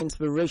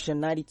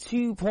Inspiration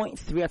 92.3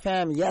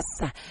 FM. Yes,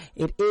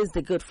 it is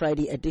the Good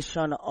Friday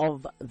edition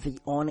of the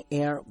On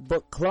Air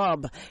Book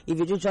Club. If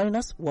you're just joining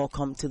us,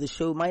 welcome to the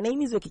show. My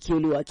name is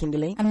Okikiolu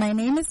Akindele. And my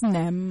name is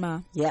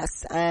Nemma.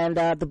 Yes, and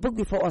the book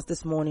before us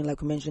this morning,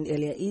 like we mentioned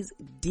earlier, is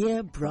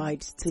Dear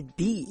Bride to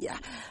Be,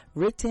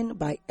 written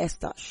by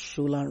Esther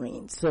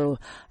Solarin. So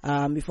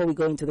before we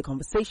go into the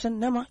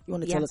conversation, Nemma, you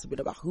want to tell us a bit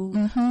about who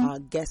our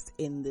guest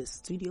in the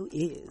studio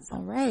is?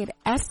 All right.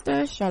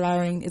 Esther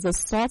Solarin is a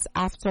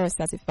sought-after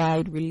certified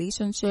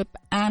relationship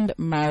and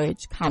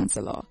marriage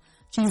counselor.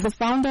 She's the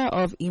founder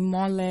of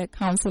Imole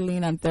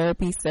Counseling and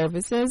Therapy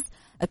Services,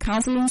 a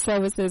counseling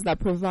services that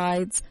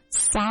provides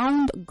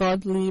sound,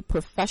 godly,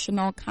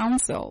 professional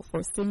counsel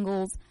for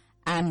singles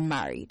and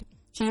married.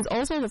 She is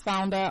also the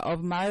founder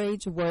of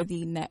Marriage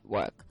Worthy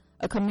Network,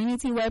 a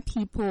community where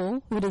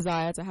people who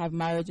desire to have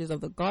marriages of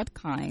the God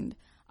kind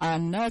are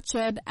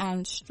nurtured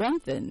and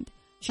strengthened.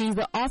 She is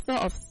the author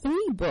of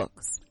 3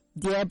 books,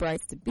 Dear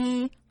Bride to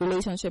Be,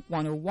 Relationship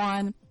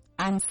 101,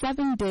 and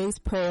 7 Days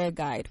Prayer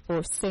Guide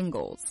for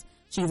Singles.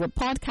 She's a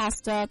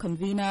podcaster,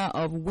 convener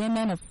of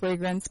Women of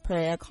Fragrance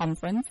Prayer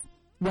Conference,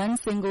 When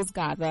Singles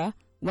Gather,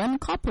 When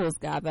Couples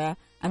Gather,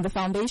 and the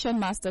Foundation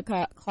Master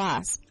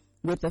Class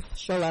with the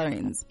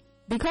Solarins.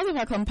 Because of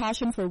her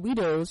compassion for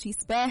widows, she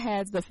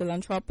spearheads the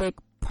philanthropic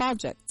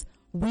project,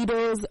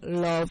 Widows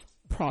Love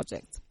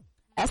Project.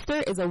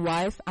 Esther is a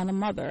wife and a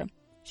mother.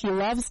 She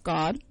loves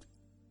God.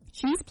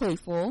 She's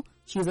playful.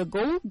 She's a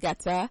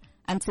goal-getter.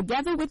 And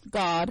together with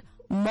God,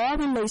 more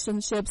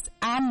relationships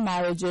and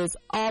marriages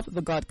of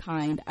the God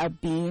kind are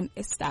being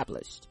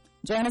established.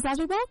 Join us as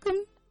we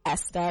welcome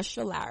Esther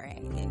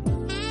Solarin.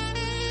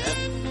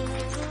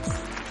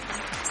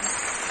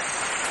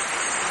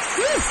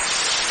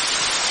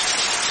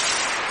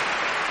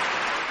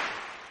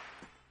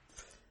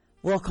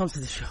 Welcome to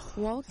the show.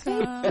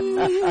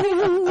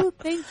 Welcome.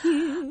 Thank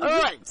you.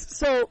 All right.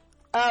 So,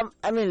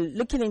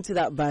 looking into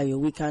that bio,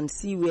 we can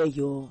see where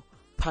your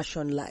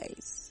passion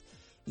lies.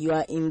 You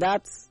are in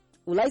that,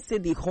 will I say,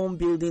 the home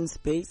building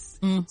space?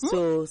 Mm-hmm.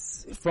 So,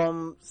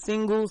 from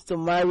singles to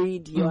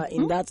married, you are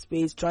in that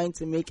space trying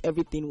to make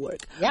everything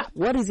work. Yeah.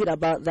 What is it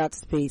about that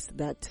space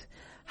that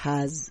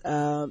has,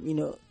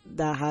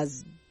 that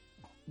has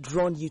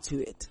drawn you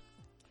to it?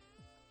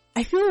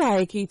 I feel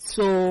like it's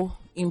so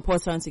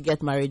important to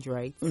get marriage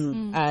right.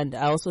 And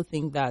I also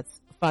think that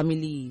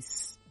family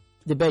is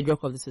the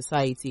bedrock of the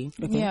society.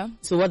 Okay. Yeah.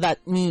 So what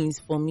that means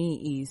for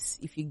me is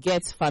if you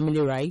get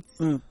family right,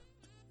 your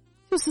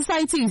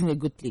society is in a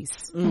good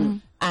place.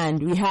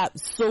 And we have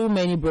so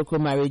many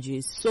broken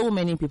marriages, so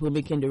many people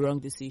making the wrong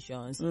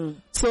decisions,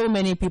 so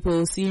many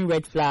people seeing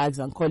red flags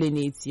and calling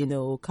it,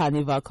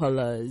 carnival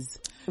colors.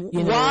 Wow!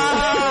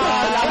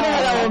 I've never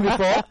heard that one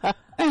before.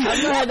 I've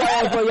never heard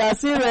that one before. You're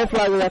seeing red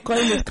flags, you're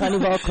calling it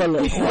carnival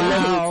colors.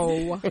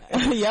 Wow.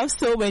 You have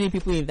so many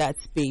people in that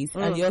space,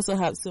 and you also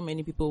have so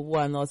many people who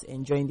are not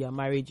enjoying their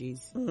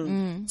marriages.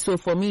 So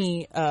for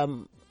me,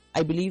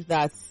 I believe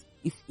that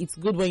it's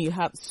good when you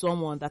have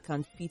someone that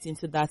can fit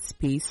into that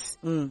space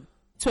to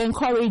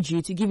encourage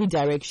you, to give you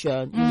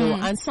direction,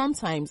 and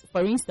sometimes,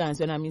 for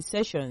instance, when I'm in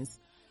sessions,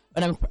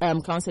 when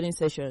I'm counseling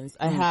sessions,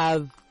 I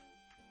have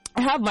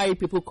married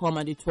people come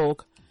and they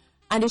talk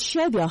and they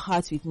share their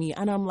hearts with me,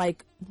 and I'm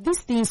like, these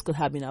things could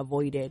have been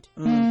avoided.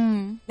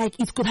 Like,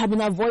 it could have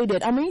been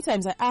avoided. And many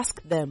times I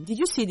ask them, did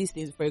you see these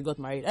things before you got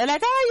married? And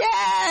like, oh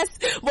yes,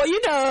 but I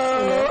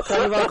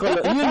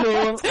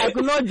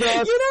could not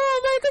just,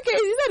 I'm like, okay,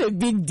 is that a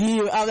big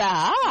deal? I'm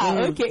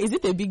like, okay, is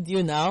it a big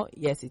deal now?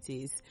 Yes, it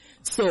is.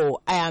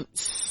 So I am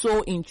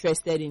so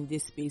interested in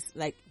this space.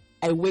 Like,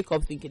 I wake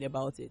up thinking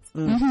about it.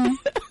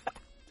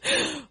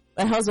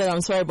 My husband,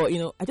 I'm sorry, but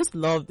I just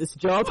love this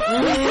job.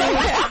 I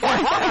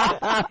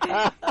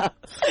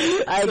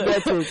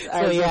get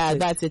it.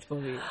 That's it for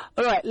me.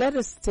 All right, let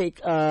us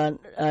take an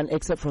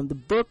excerpt from the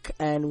book,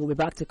 and we'll be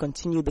back to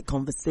continue the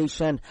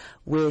conversation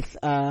with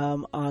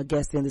our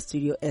guest in the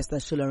studio, Esther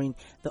Solarin,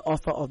 the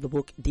author of the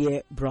book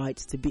Dear Bride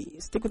to Be.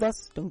 Stick with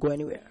us. Don't go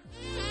anywhere.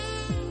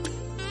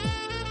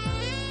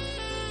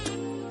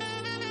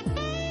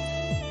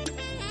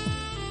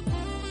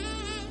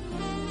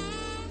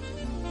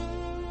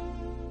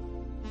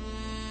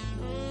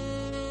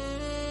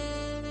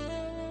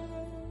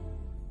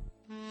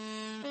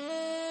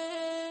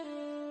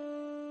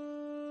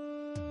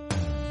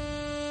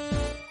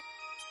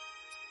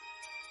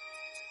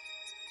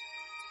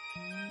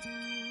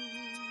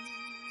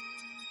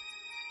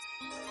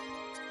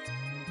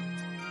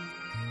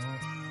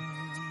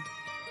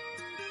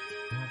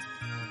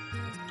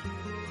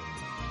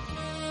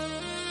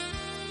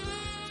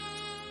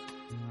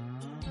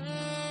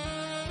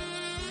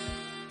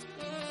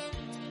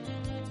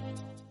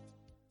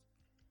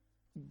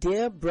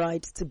 Dear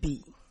Bride to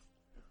Be,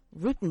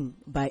 written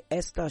by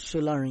Esther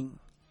Solarin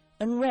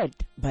and read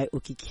by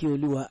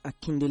Okikiolu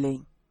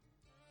Akindele.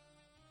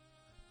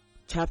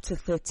 Chapter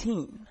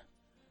 13.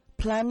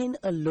 Planning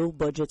a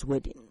low-budget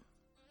wedding.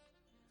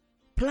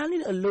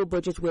 Planning a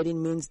low-budget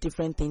wedding means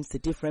different things to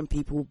different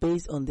people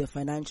based on their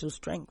financial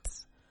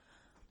strengths.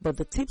 but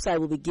the tips I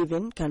will be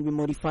giving can be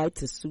modified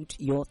to suit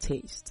your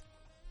taste.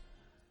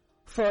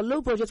 For a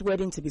low-budget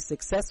wedding to be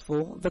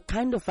successful, the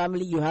kind of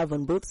family you have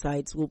on both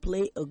sides will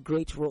play a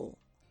great role.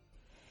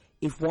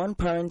 If one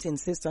parent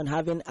insists on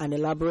having an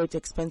elaborate,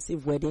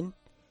 expensive wedding,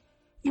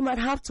 you might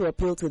have to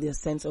appeal to their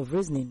sense of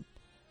reasoning,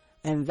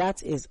 and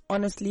that is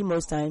honestly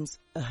most times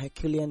a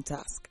Herculean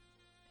task.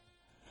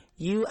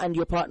 You and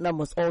your partner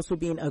must also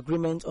be in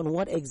agreement on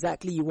what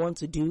exactly you want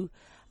to do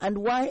and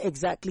why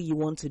exactly you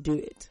want to do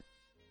it.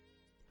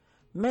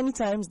 Many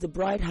times the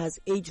bride has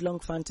age-long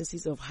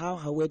fantasies of how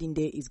her wedding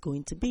day is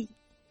going to be.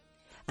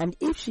 And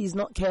if she is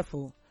not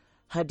careful,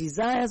 her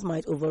desires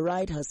might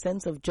override her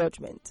sense of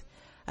judgment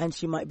and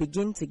she might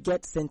begin to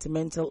get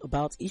sentimental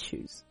about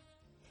issues.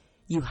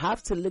 You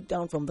have to look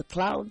down from the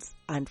clouds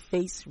and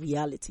face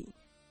reality.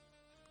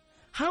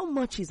 How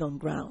much is on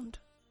ground?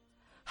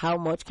 How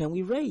much can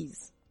we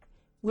raise?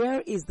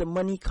 Where is the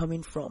money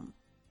coming from?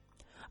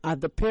 Are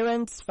the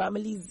parents'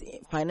 families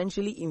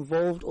financially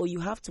involved, or you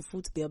have to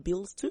foot their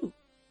bills too?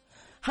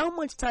 How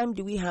much time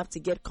do we have to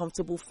get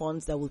comfortable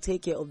funds that will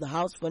take care of the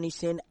house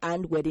furnishing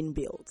and wedding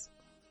bills?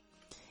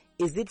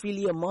 Is it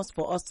really a must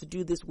for us to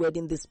do this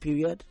wedding this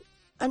period?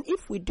 And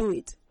if we do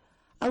it,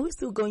 are we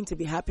still going to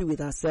be happy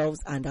with ourselves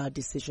and our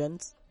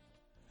decisions?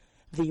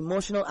 The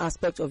emotional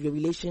aspect of your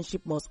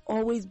relationship must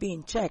always be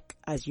in check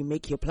as you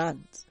make your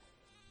plans.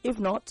 If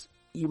not,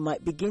 you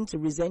might begin to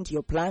resent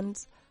your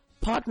plans,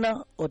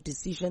 partner, or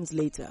decisions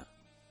later.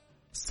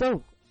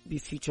 So, be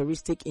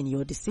futuristic in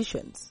your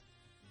decisions.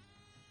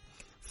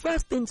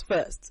 First things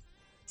first,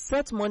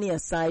 set money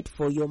aside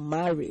for your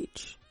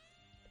marriage.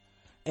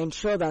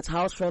 Ensure that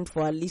house rent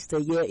for at least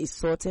a year is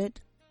sorted.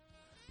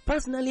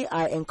 Personally,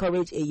 I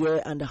encourage a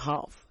year and a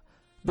half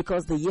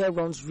because the year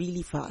runs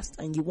really fast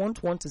and you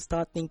won't want to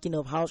start thinking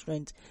of house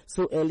rent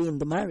so early in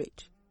the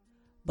marriage.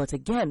 But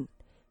again,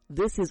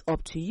 this is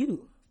up to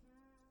you.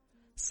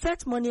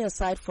 Set money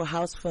aside for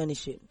house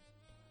furnishing.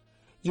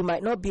 You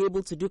might not be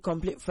able to do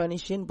complete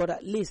furnishing, but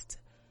at least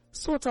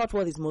sort out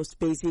what is most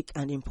basic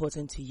and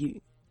important to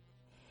you.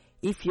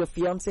 If your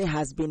fiancé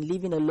has been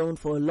living alone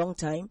for a long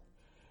time,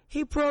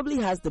 he probably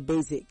has the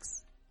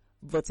basics.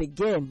 But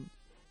again,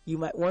 you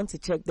might want to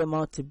check them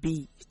out to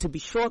be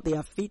sure they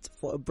are fit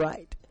for a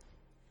bride.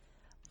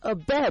 A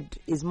bed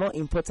is more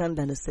important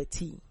than a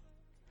settee.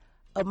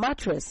 A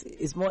mattress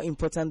is more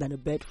important than a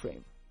bed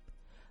frame.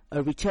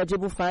 A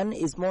rechargeable fan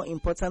is more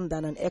important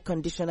than an air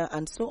conditioner,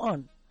 and so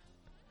on.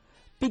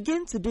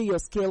 Begin to do your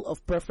scale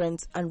of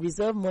preference and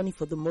reserve money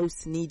for the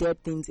most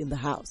needed things in the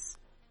house.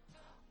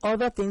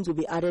 Other things will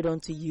be added on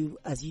to you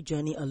as you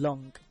journey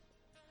along.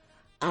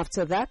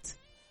 After that,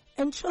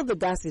 ensure the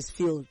gas is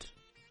filled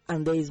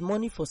and there is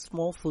money for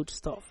small food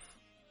stuff.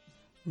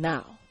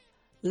 Now,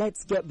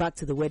 let's get back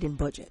to the wedding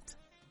budget.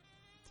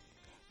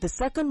 The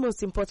second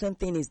most important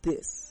thing is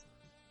this.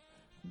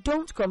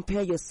 Don't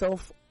compare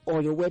yourself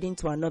or your wedding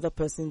to another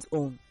person's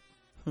own.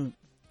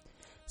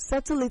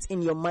 Settle it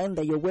in your mind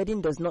that your wedding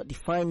does not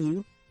define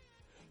you.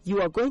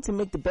 You are going to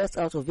make the best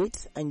out of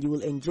it and you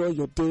will enjoy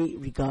your day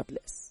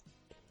regardless.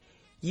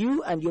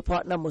 You and your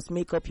partner must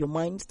make up your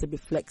minds to be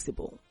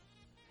flexible.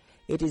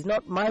 It is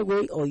not my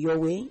way or your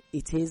way,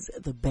 it is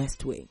the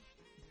best way.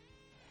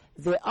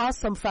 There are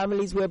some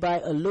families whereby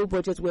a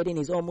low-budget wedding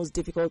is almost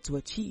difficult to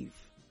achieve.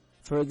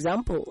 For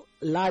example,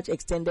 large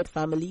extended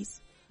families,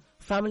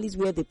 families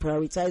where they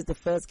prioritize the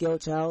first girl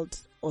child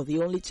or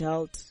the only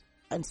child,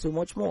 and so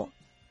much more.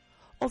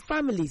 Or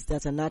families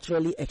that are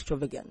naturally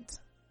extravagant.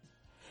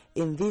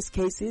 In these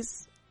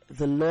cases,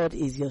 the Lord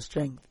is your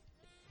strength.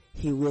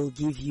 He will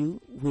give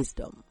you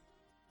wisdom.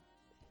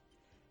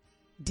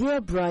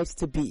 Dear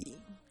Brides-to-be,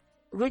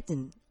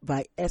 written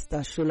by Esther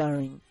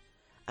Solarin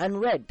and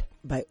read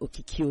by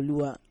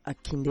Okikioluwa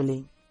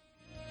Akindele.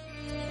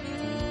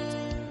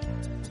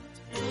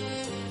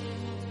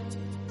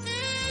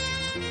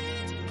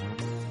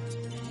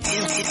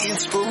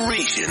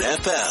 Inspiration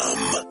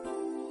FM.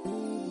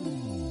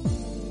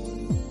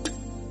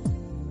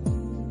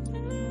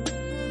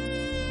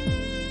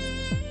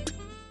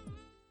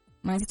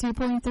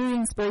 92.3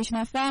 Inspiration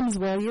FM is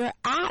where you're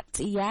at.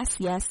 Yes.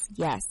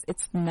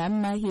 It's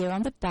Nema here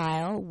on the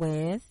dial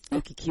with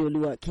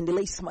Okikioluwa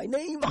Akindele is my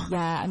name.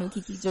 Yeah, and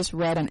Okiki just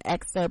read an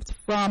excerpt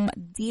from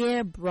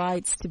Dear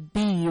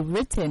Brides-to-be,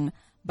 written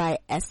by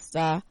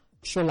Esther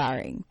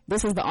Solarin.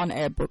 This is the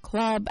On-Air Book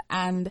Club,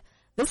 and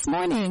this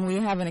morning we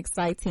have an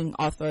exciting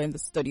author in the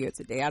studio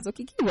today. As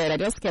Okiki read, I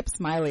just kept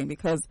smiling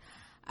because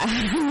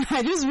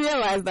I just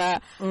realized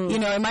that,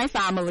 in my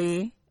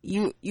family,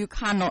 you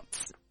cannot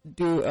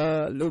do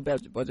a low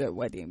budget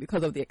wedding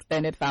because of the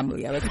extended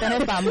family. Our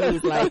extended family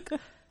is like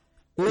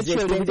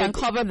literally we can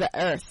cover the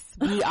earth.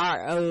 We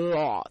are a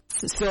lot,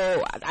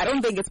 so I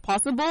don't think it's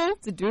possible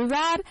to do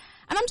that.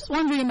 And I'm just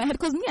wondering in my head,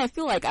 because I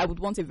feel like I would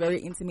want a very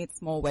intimate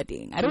small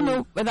wedding. I don't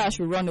know whether I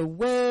should run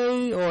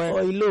away or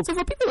elope. So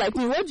for people like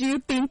me, what do you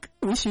think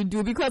we should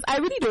do? Because I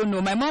really don't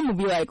know. My mom would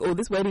be like, "Oh,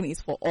 this wedding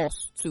is for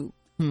us too."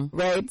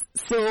 right?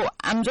 So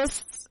I'm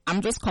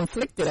just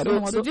conflicted. I don't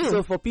know what to do.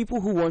 So for people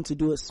who want to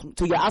do so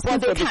you're asking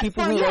for the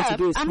people who want to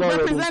do a small wedding.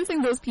 I'm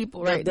representing those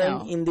people right then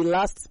now. in the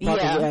last part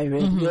of what I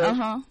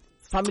read,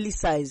 family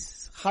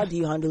size, how do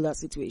you handle that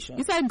situation?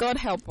 You said God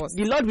help us.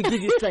 The Lord will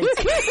give you strength.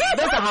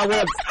 Those are her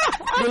words.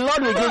 The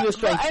Lord will give you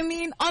strength. But, I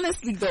mean,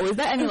 honestly though, is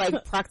there any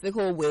like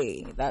practical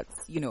way that,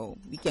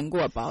 we can go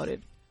about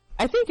it?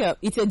 I think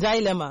it's a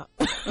dilemma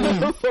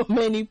for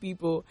many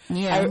people.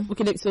 Yeah.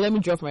 So let me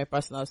drop my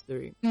personal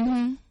story.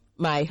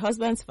 My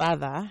husband's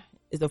father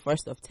is the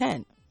first of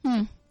 10.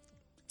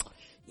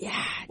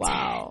 Yeah.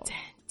 Wow. 10.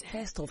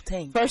 First of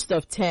 10. First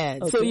of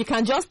 10. Okay. So you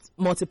can just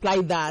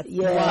multiply that.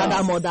 Yes.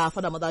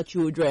 Father, mother,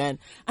 children.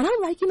 And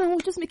I'm like,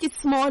 just make it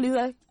small. He's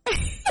like,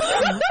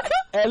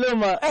 hello,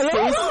 ma.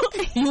 Hello.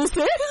 You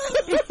say?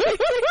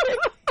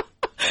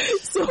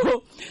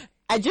 So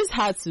I just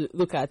had to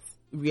look at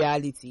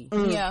reality.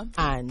 Yeah.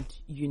 And,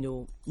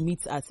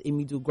 meet at a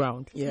middle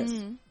ground. Yes.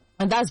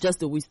 And that's just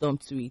the wisdom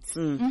to it.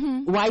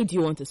 Why do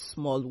you want a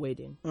small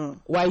wedding?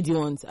 Why do you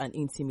want an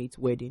intimate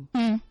wedding?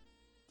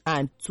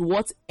 And to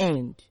what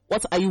end?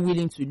 What are you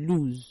willing to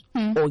lose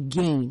or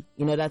gain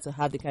in order to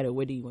have the kind of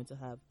wedding you want to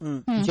have?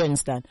 Do you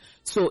understand?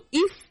 So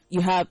if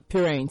you have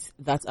parents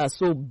that are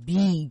so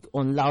big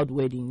on loud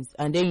weddings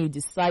and then you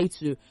decide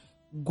to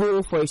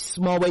go for a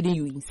small wedding,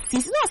 you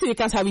insist. Not say you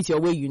can't have it your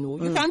way, You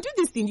can do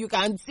this thing. You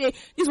can say,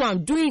 this is what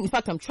I'm doing. In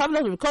fact, I'm traveling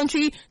out of the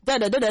country,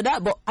 But at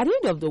the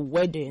end of the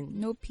wedding,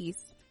 no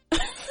peace.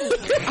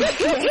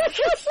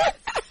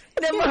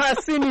 Never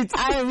has seen it.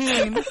 I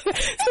mean, so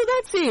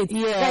that's it.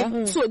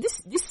 Yeah. So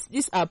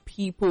these are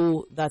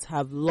people that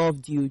have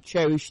loved you,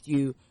 cherished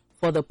you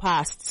for the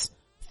past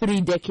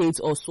 3 decades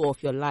or so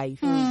of your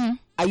life.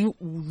 Are you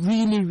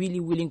really, really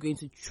willing going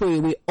to throw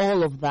away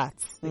all of that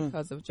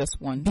because of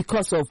just one?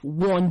 Because of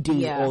one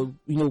day or,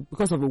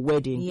 because of a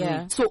wedding.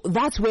 Yeah. So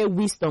that's where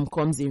wisdom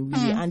comes in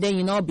really. And then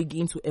you now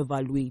begin to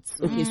evaluate.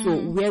 Okay, so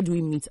where do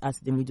we meet at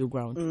the middle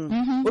ground?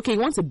 Okay, you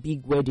want a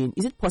big wedding.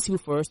 Is it possible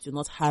for us to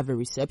not have a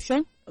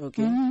reception?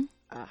 Okay.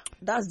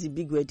 That's the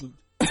big wedding.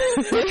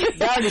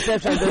 That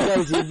reception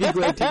is a big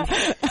wedding.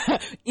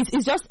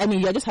 It's just,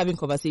 you're just having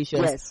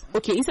conversations. Yes.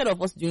 Okay, instead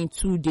of us doing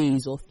 2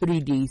 days or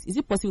 3 days, is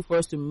it possible for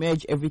us to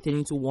merge everything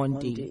into one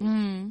day?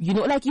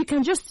 You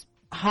can just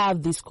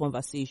have these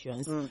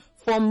conversations.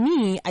 For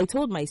me, I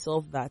told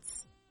myself that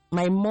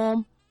my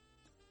mom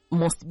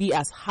must be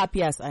as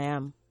happy as I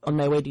am on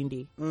my wedding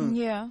day.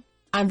 Yeah.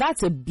 And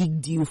that's a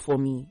big deal for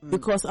me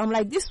because I'm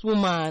like, this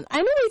woman, I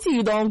know what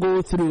you don't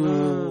go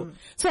through.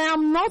 So I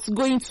am not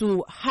going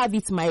to have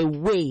it my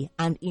way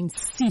and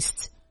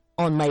insist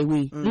on my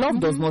way. Love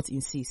does not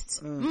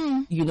insist.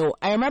 I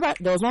remember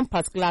there was one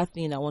particular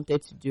thing I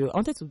wanted to do. I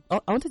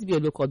wanted to be a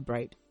low-cut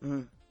bride.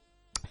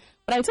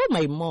 But I told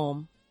my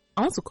mom,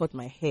 I want to cut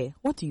my hair.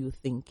 What do you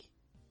think?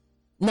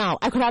 Now,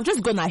 I could have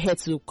just gone ahead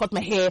to cut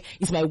my hair.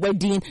 It's my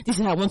wedding. This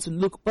is how I want to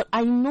look. But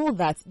I know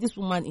that this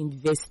woman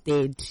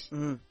invested.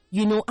 And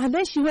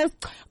then she went,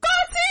 cut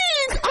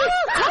it! Oh,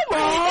 come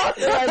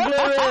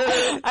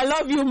on! I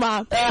love you,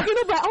 ma. But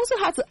I also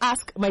had to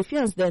ask my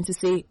fiancé then to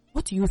say,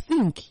 what do you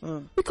think?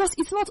 Because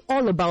it's not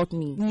all about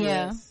me. Yeah.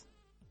 Yes.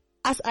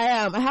 As I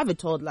am, I have a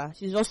toddler.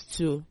 She's just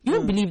 2. You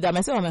don't believe that.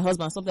 Myself and my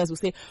husband sometimes will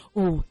say,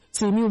 oh,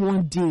 so me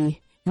one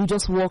day, you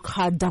just walk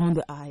her down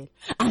the aisle.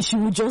 And she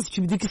will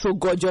be looking so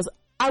gorgeous.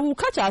 I will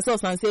catch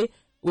ourselves and say,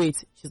 wait,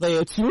 she's not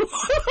here too.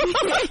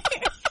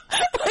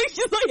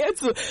 She's not here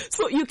too.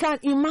 So you can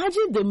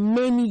imagine the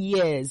many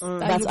years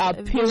that our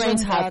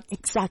parents have.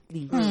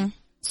 Exactly.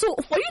 So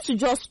for you to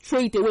just throw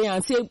it away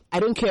and say, I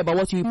don't care about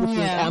what you people think,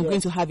 I'm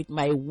going to have it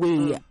my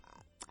way.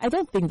 I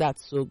don't think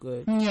that's so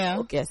good. Yeah.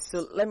 Okay,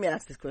 so let me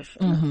ask this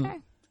question. Okay.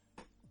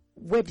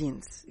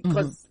 Weddings,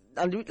 because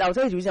I'll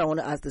tell you the reason I want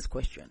to ask this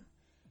question.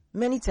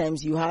 Many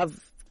times you have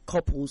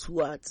couples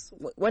who are,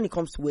 when it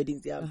comes to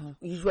weddings, they are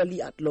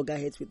usually at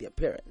loggerheads with their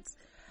parents.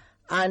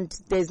 And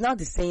there's now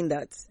the saying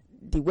that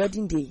the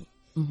wedding day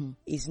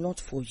is not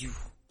for you,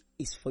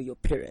 it's for your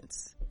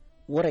parents.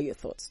 What are your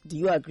thoughts? Do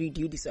you agree?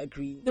 Do you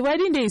disagree? The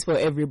wedding day is for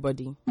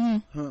everybody.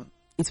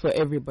 It's for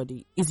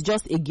everybody. It's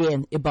just,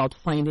 again, about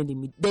finding the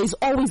middle. There is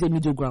always a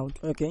middle ground.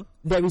 Okay.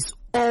 There is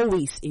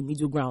always a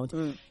middle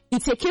ground.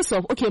 It's a case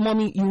of, okay,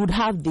 mommy, you would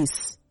have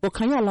this, but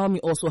can you allow me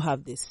also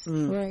have this?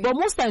 Right. But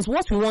most times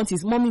what we want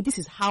is, mommy, this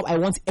is how I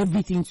want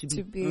everything to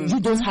be. You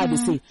don't have to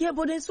say. Yeah,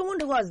 but there's someone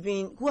who has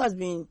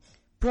been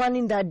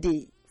planning that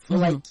day for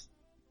like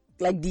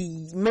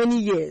the many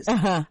years,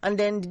 and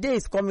then the day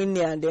is coming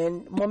near, and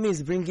then mommy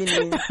is bringing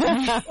in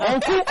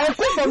uncle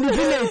from the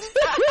village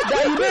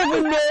that you don't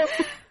even know,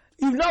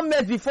 you've not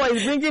met before.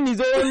 He's bringing his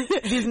own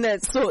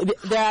business. So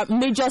there are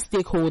major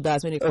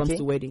stakeholders when it comes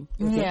to wedding.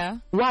 Yeah.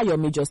 Why are your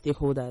major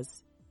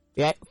stakeholders?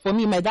 Yeah. For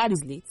me, my dad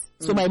is late,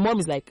 so my mom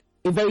is like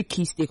a very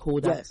key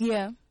stakeholder. Yes.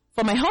 Yeah.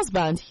 For my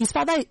husband, his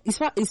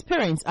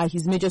parents are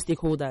his major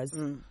stakeholders.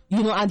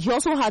 And he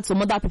also had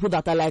some other people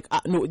that are like,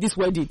 no, this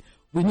wedding,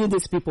 we need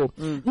these people.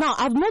 Now,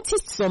 I've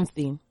noticed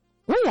something.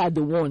 When you are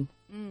the one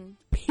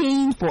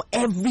paying for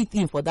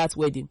everything for that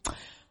wedding,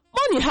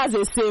 money has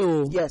a say.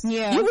 Oh. Yes.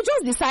 Yeah. You will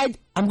just decide,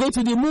 I'm going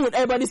to the moon.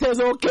 Everybody says,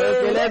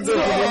 okay, let's go to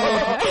the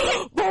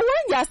moon. But when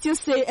you are still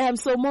saying,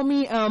 so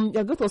mommy,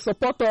 you're going to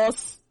support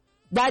us,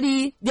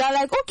 daddy, they are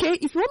like, okay,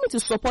 if you want me to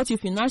support you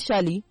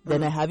financially,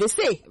 then I have a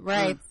say.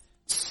 Right.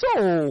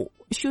 So,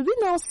 should we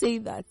now say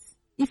that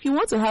if you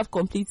want to have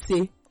complete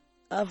say,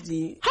 Have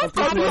the Have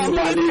complete complete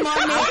money. money.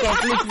 Have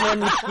complete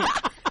money.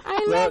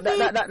 I Well, love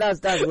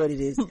it. that's what it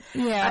is.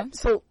 Yeah.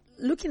 So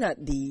looking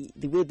at the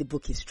way the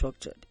book is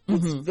structured,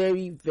 it's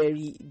very,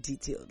 very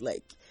detailed.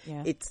 Like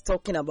Yeah. it's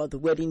talking about the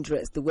wedding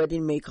dress, the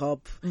wedding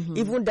makeup,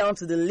 even down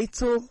to the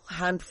little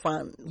hand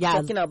fan. Yeah.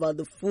 Talking about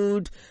the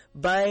food,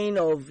 buying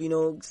of,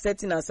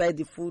 setting aside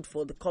the food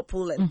for the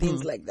couple and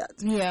things like that.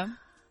 Yeah.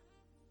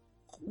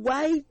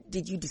 Why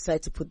did you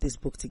decide to put this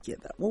book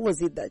together? What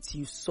was it that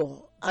you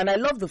saw? And I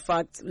love the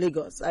fact,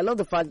 Lagos, I love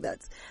the fact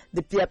that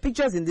there are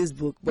pictures in this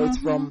book, but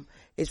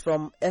it's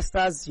from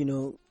Esther's,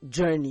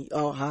 journey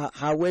or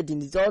her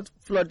wedding. It's all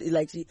flooded.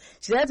 Like she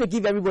had to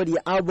give everybody an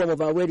album of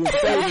her wedding to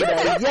tell you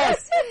that,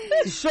 yes,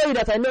 to show you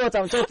that I know what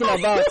I'm talking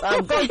about.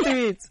 I've gone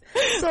through it.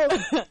 So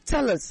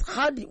tell us,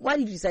 why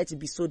did you decide to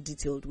be so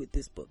detailed with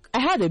this book?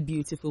 I had a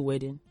beautiful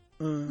wedding.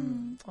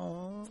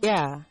 Aww.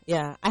 Yeah.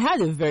 I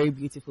had a very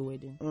beautiful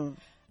wedding.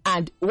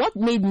 And what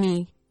made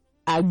me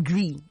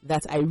agree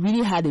that I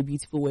really had a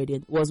beautiful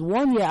wedding was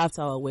 1 year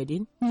after our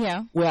wedding,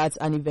 Yeah. we're at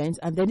an event,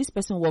 and then this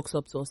person walks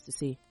up to us to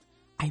say,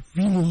 I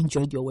really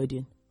enjoyed your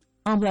wedding.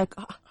 I'm like,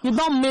 you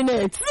don't mean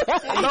it.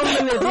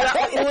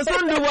 It was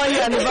only 1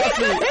 year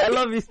anniversary. I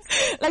love it.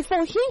 Like,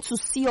 for him to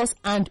see us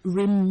and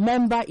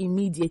remember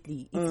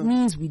immediately, it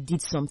means we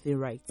did something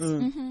right.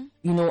 And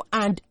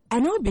I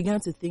now began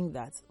to think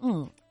that,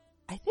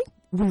 I think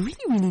we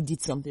really, really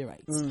did something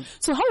right.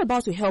 So how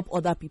about we help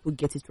other people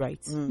get it right?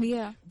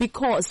 Yeah.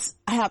 Because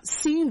I have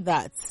seen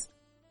that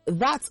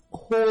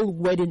whole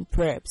wedding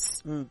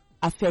preps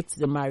affects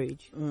the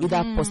marriage,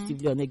 either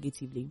positively or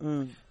negatively.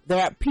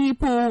 There are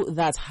people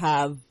that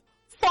have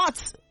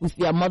fought with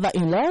their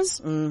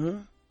mother-in-laws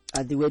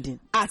At the wedding.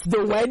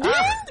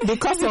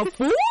 because of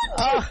food.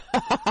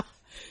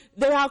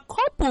 There are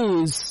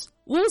couples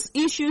whose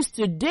issues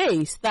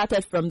today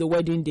started from the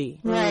wedding day.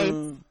 Right.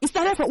 It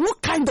started from,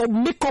 what kind of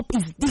makeup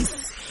is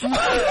this?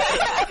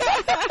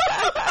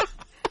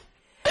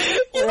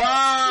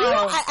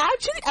 Wow. I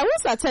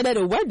once attended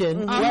a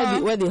wedding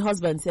where the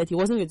husband said he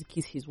wasn't going to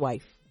kiss his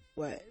wife.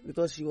 Why?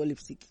 Because she wore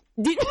lipstick.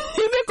 The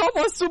makeup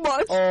was too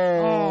much.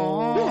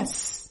 Oh.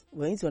 Yes.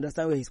 We need to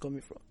understand where he's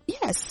coming from.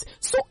 Yes.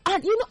 So,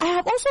 and I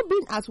have also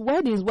been at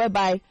weddings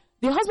whereby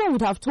the husband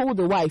would have told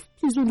the wife,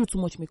 please don't do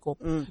too much makeup.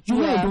 You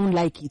know I don't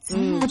like it.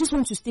 I just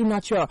want to stay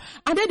natural.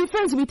 And then the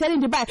friends will be telling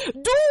the bride,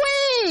 do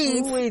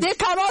it! They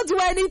cannot do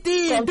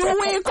anything. Do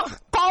it.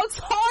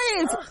 Contour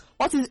it.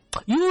 What is,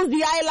 use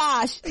the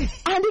eyelash.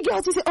 And the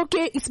girl will say,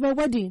 okay, it's my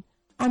wedding.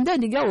 And then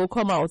the girl will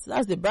come out.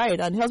 That's the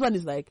bride. And the husband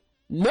is like,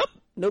 nope.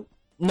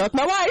 Not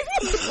my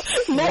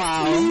wife.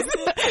 Next, please.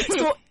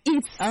 So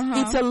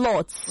it's a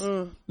lot.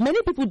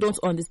 Many people don't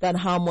understand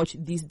how much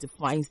this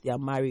defines their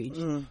marriage.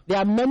 There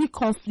are many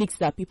conflicts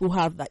that people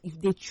have that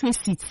if they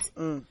trace it,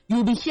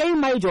 you'll be hearing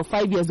marriage of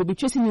 5 years, they'll be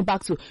tracing it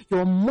back to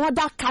your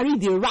mother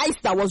carried the rice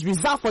that was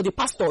reserved for the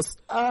pastors.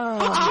 Where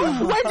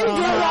did you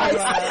get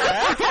rice?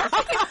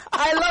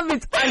 I love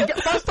it.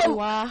 Pastor,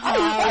 why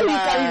will you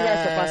carry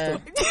rice for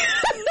pastor?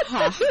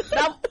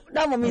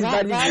 That mommy is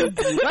bad. Why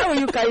will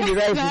you carry the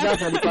rice reserved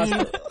for the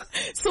pastor?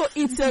 So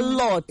it's a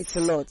lot. It's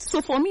a lot.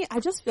 So for me, I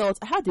just felt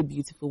I had a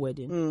beautiful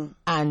wedding,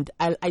 and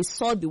I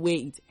saw the way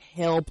it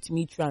helped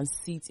me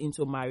transit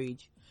into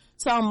marriage.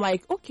 So I'm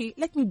like, okay,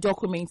 let me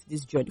document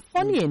this journey.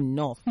 Funny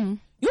enough, you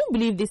won't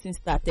believe this thing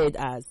started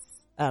as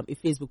a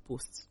Facebook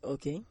post.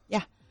 Okay.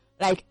 Yeah.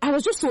 Like, I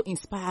was just so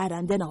inspired,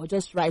 and then I would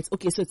just write,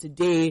 okay, so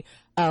today,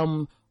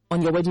 on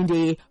your wedding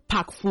day,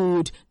 pack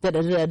food,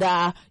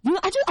 da-da-da-da.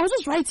 I was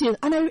just writing,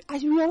 and I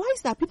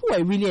realized that people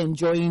were really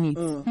enjoying it.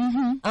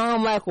 And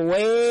I'm like,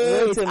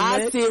 wait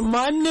I see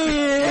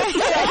money.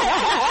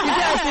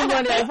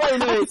 Before you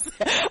know it,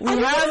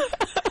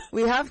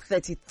 we have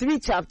 33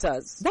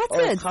 chapters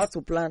of how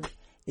to plan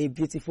a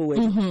beautiful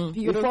wedding.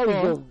 Before we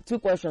go, 2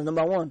 questions.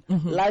 Number 1,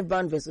 live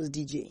band versus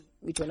DJ.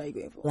 Which one are you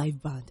going for?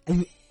 Live band.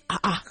 Is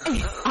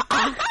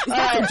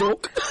that a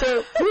joke?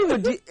 So, who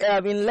would you,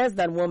 in less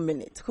than 1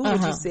 minute, who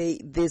would you say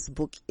this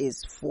book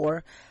is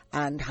for,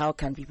 and how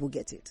can people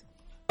get it?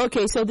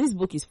 Okay, so this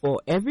book is for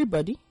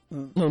everybody.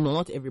 No,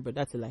 not everybody.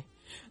 That's a lie.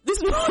 This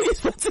book is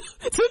for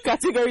two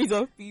categories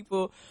of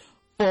people.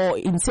 For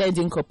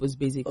intending couples,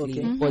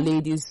 basically. For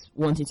ladies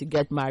wanting to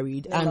get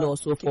married, and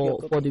also for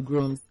the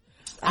grooms.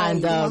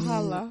 And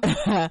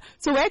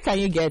so where can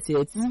you get it?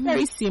 It's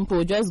very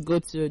simple. Just go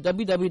to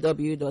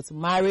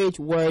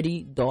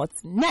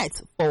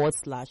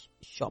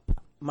www.marriageworthy.net/shop.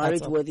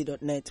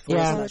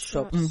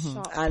 Marriageworthy.net/shop.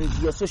 And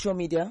your social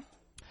media?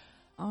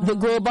 The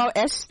Global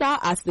Esther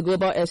at the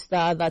Global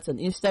Esther. That's on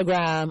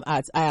Instagram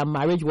at I am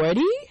Marriage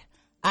Worthy.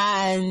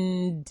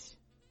 And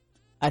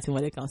at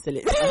Imole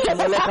Counseling.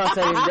 Imole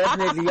Counseling,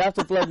 definitely. You have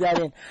to plug that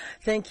in.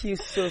 Thank you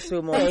so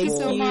much Thank you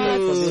so much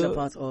for being a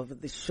part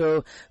of the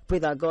show. Pray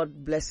that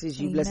God blesses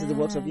you, blesses the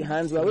works of your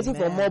hands. We are waiting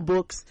for more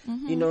books,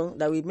 you know,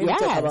 that we maybe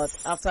talk about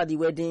after the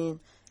wedding.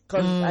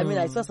 Cause I mean,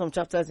 I saw some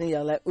chapters and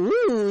you're like,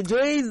 ooh,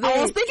 Joyce.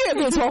 I was thinking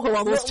we were talk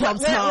about those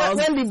chapters.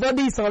 When the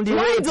body is on the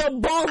road. The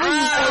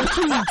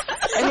body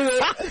Anyway,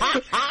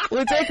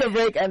 we'll take a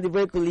break and the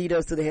break will lead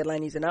us to the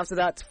headline news. And after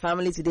that,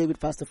 Family Today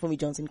with Pastor Fumi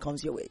Johnson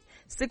comes your way.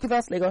 Stick with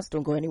us, Lagos.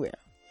 Don't go anywhere.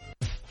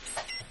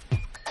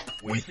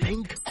 We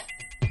think,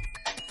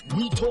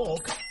 we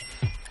talk,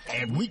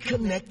 and we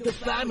connect the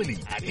family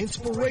at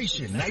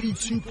Inspiration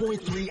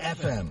 92.3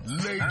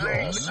 FM.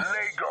 Lagos.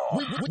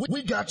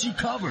 We got you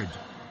covered.